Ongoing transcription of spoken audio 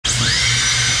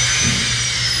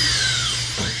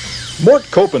Mort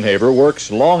Copenhaver works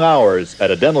long hours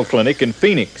at a dental clinic in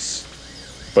Phoenix.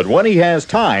 But when he has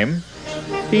time,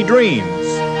 he dreams.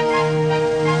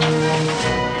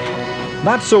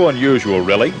 Not so unusual,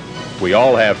 really. We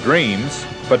all have dreams,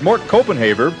 but Mort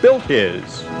Copenhaver built his.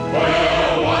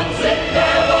 Well, once it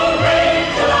never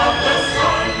rained till out the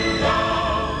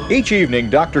sun. Each evening,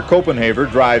 Dr. Copenhaver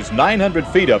drives 900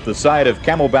 feet up the side of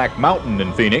Camelback Mountain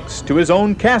in Phoenix to his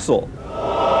own castle.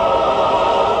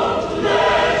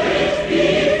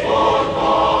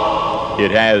 It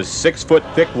has 6-foot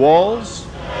thick walls,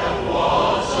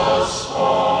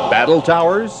 battle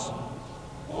towers,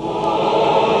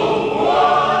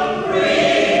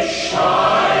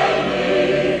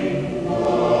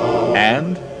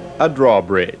 and a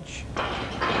drawbridge.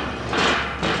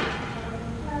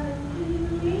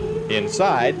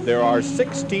 Inside, there are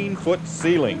 16-foot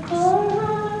ceilings,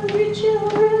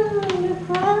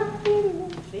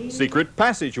 secret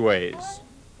passageways,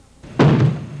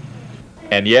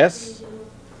 and yes,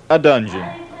 a dungeon.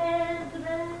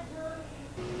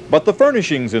 But the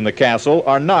furnishings in the castle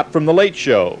are not from the late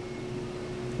show.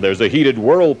 There's a heated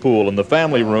whirlpool in the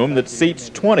family room that seats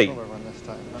 20,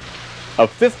 a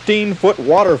 15-foot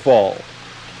waterfall,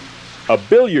 a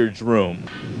billiards room,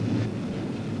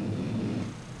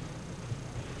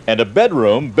 and a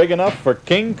bedroom big enough for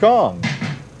King Kong.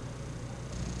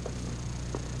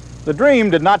 The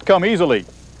dream did not come easily.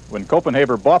 When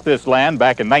Copenhaver bought this land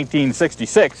back in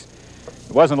 1966,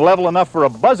 it wasn't level enough for a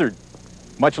buzzard,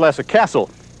 much less a castle.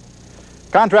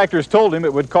 Contractors told him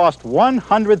it would cost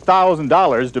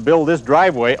 $100,000 to build this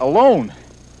driveway alone.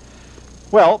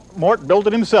 Well, Mort built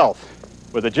it himself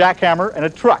with a jackhammer and a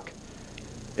truck.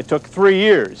 It took 3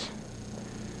 years.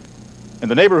 And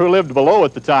the neighbor who lived below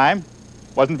at the time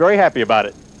wasn't very happy about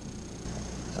it.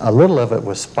 A little of it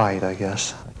was spite, I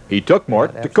guess. He took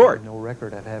Mort to court. No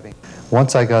record of having.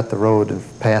 Once I got the road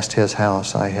past his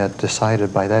house, I had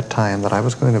decided by that time that I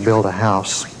was going to build a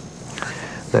house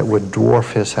that would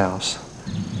dwarf his house.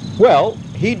 Well,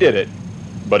 he did it,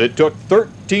 but it took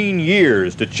 13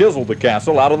 years to chisel the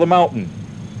castle out of the mountain.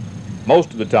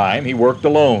 Most of the time, he worked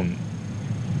alone.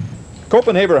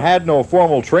 Copenhaver had no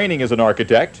formal training as an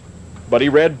architect, but he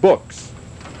read books.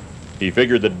 He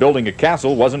figured that building a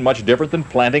castle wasn't much different than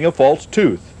planting a false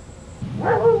tooth.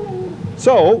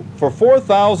 So, for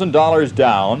 $4,000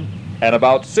 down and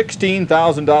about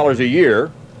 $16,000 a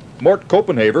year, Mort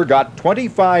Copenhaver got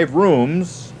 25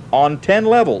 rooms on 10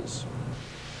 levels.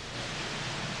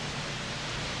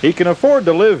 He can afford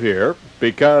to live here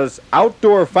because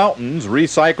outdoor fountains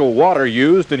recycle water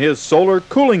used in his solar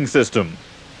cooling system.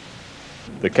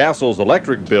 The castle's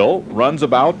electric bill runs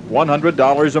about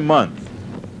 $100 a month.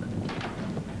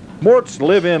 Mort's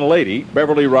live-in lady,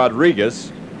 Beverly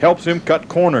Rodrigues, helps him cut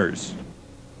corners.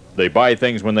 They buy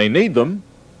things when they need them,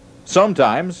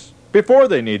 sometimes before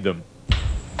they need them.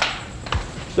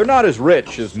 They're not as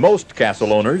rich as most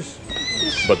castle owners,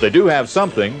 but they do have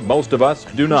something most of us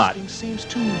do not.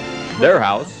 Their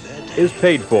house is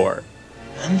paid for.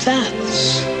 And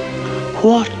that's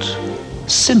what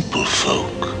simple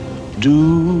folk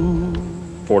do.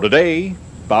 For today,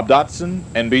 Bob Dotson,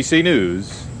 NBC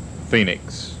News,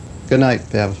 Phoenix. Good night,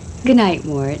 Bev. Good night,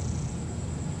 Mort.